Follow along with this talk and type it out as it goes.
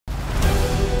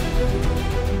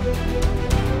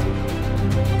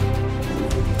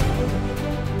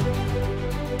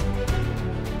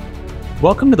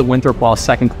Welcome to the Winthrop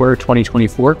second quarter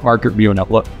 2024 market review and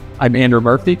outlook. I'm Andrew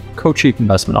Murphy, Co-Chief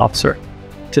Investment Officer.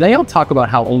 Today I'll talk about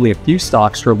how only a few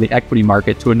stocks drove the equity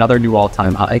market to another new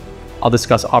all-time high. I'll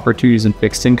discuss opportunities in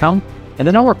fixed income, and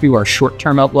then I'll review our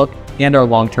short-term outlook and our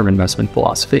long-term investment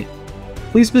philosophy.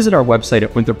 Please visit our website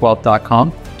at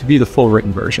winthropwealth.com to view the full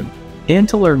written version, and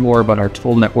to learn more about our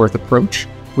total net worth approach,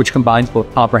 which combines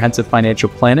both comprehensive financial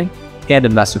planning and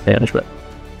investment management.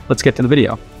 Let's get to the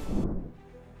video.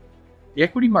 The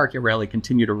equity market rally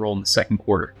continued to roll in the second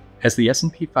quarter as the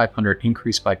S&P 500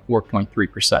 increased by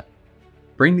 4.3%,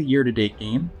 bringing the year-to-date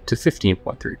gain to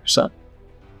 15.3%. The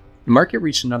market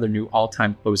reached another new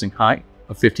all-time closing high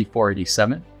of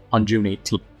 54.87 on June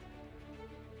 18th.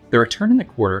 The return in the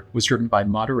quarter was driven by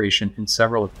moderation in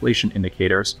several inflation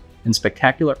indicators and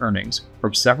spectacular earnings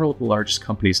from several of the largest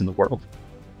companies in the world.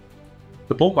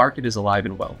 The bull market is alive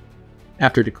and well.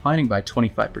 After declining by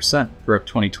 25% throughout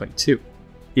 2022,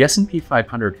 the S&P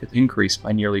 500 has increased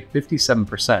by nearly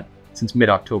 57% since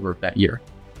mid-October of that year.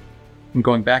 And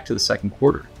going back to the second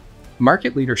quarter,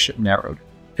 market leadership narrowed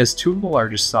as two of the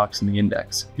largest stocks in the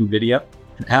index, Nvidia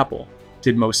and Apple,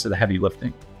 did most of the heavy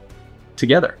lifting.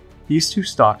 Together, these two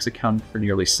stocks accounted for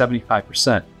nearly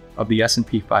 75% of the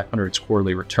S&P 500's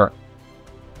quarterly return.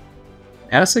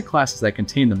 Asset classes that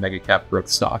contain the mega-cap growth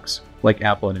stocks, like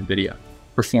Apple and Nvidia,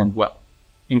 performed well,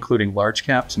 including large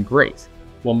caps and growth,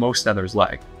 while most others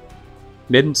lagged.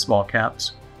 Mid and small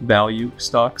caps, value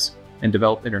stocks, and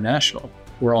developed international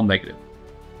were all negative.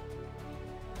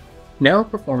 Narrow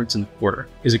performance in the quarter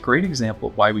is a great example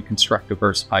of why we construct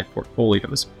diversified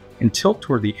portfolios and tilt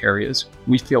toward the areas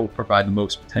we feel will provide the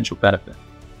most potential benefit.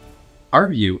 Our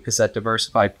view is that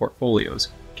diversified portfolios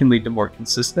can lead to more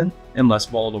consistent and less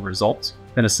volatile results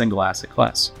than a single asset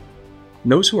class.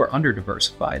 Those who are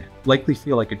under-diversified likely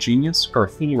feel like a genius or a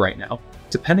fool right now,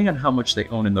 depending on how much they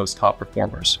own in those top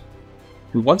performers.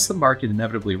 And once the market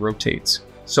inevitably rotates,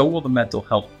 so will the mental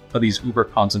health of these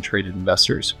uber-concentrated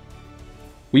investors.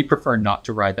 We prefer not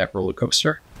to ride that roller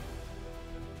coaster.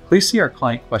 Please see our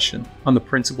client question on the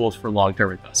principles for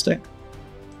long-term investing.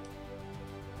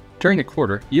 During the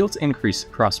quarter, yields increased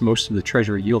across most of the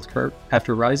Treasury yield curve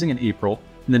after rising in April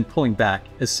and then pulling back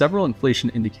as several inflation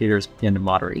indicators began to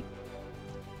moderate.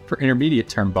 For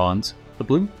intermediate-term bonds, the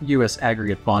Bloomberg U.S.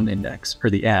 Aggregate Bond Index, or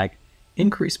the AGG,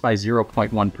 increased by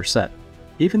 0.1%,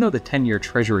 even though the 10-year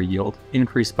Treasury yield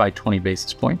increased by 20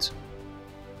 basis points.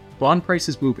 Bond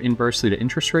prices move inversely to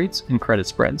interest rates and credit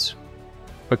spreads.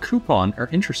 But coupon or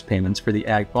interest payments for the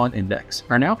AGG Bond Index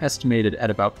are now estimated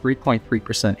at about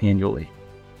 3.3% annually.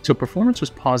 So performance was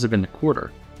positive in the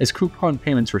quarter, as coupon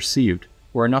payments received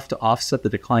were enough to offset the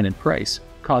decline in price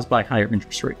caused by higher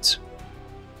interest rates.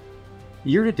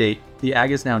 Year to date, the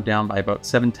AGG is now down by about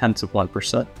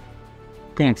 0.7%.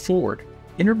 Going forward,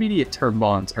 intermediate-term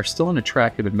bonds are still an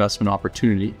attractive investment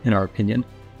opportunity, in our opinion,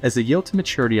 as the yield to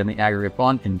maturity on the aggregate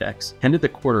bond index ended the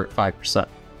quarter at 5%.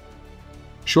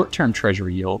 Short-term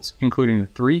Treasury yields, including the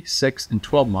 3, 6, and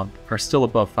 12-month, are still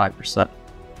above 5%.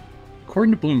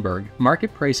 According to Bloomberg,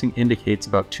 market pricing indicates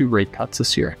about 2 rate cuts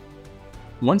this year.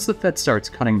 Once the Fed starts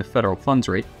cutting the federal funds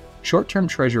rate, short-term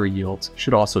Treasury yields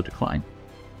should also decline.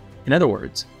 In other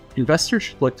words, investors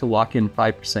should look to lock in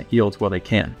 5% yields while they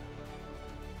can.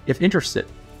 If interested,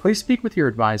 please speak with your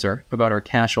advisor about our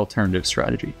cash alternative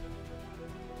strategy.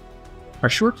 Our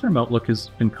short-term outlook has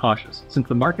been cautious since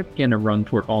the market began to run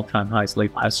toward all-time highs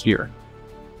late last year.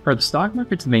 For the stock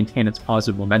market to maintain its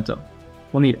positive momentum,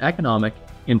 we'll need economic,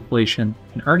 inflation,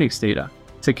 and earnings data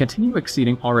to continue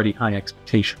exceeding already high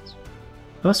expectations.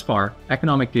 Thus far,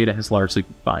 economic data has largely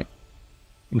been fine.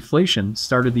 Inflation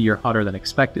started the year hotter than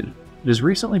expected, but has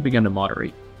recently begun to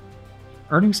moderate.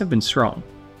 Earnings have been strong,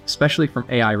 especially from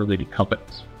AI-related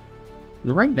companies.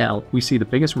 And right now, we see the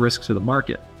biggest risks to the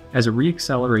market as a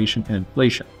re-acceleration in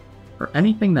inflation, or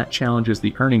anything that challenges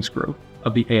the earnings growth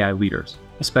of the AI leaders,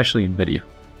 especially Nvidia.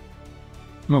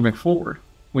 Moving forward,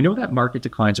 we know that market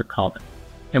declines are common,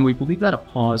 and we believe that a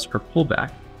pause or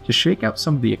pullback to shake out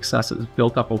some of the excesses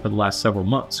built up over the last several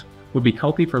months would be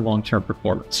healthy for long-term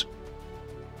performance.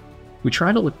 We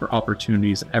try to look for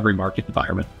opportunities in every market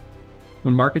environment.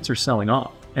 When markets are selling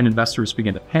off and investors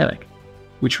begin to panic,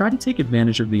 we try to take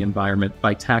advantage of the environment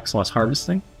by tax loss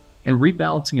harvesting and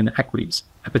rebalancing into equities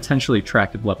at potentially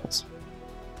attractive levels.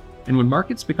 And when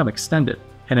markets become extended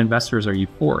and investors are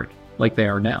euphoric, like they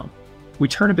are now, we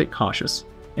turn a bit cautious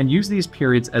and use these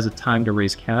periods as a time to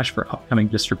raise cash for upcoming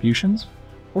distributions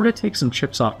or to take some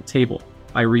chips off the table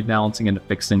by rebalancing into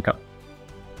fixed income.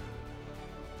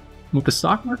 With the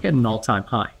stock market at an all-time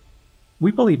high,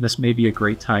 we believe this may be a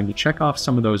great time to check off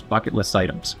some of those bucket list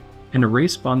items and to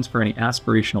raise funds for any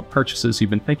aspirational purchases you've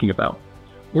been thinking about,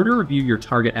 or to review your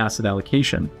target asset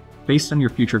allocation based on your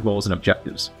future goals and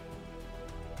objectives.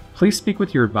 Please speak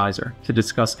with your advisor to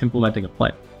discuss implementing a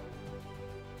plan.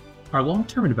 Our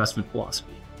long-term investment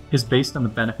philosophy is based on the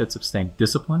benefits of staying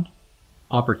disciplined,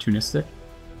 opportunistic,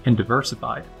 and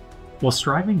diversified while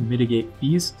striving to mitigate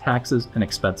fees, taxes, and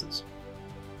expenses.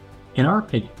 In our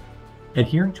opinion,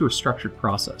 adhering to a structured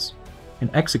process and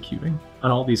executing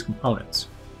on all these components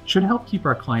should help keep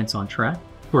our clients on track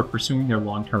who are pursuing their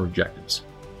long-term objectives.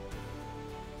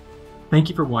 Thank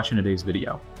you for watching today's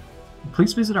video.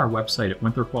 Please visit our website at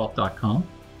winthropwealth.com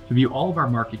to view all of our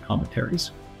market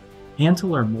commentaries and to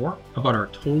learn more about our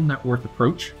total net worth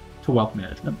approach to wealth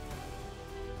management.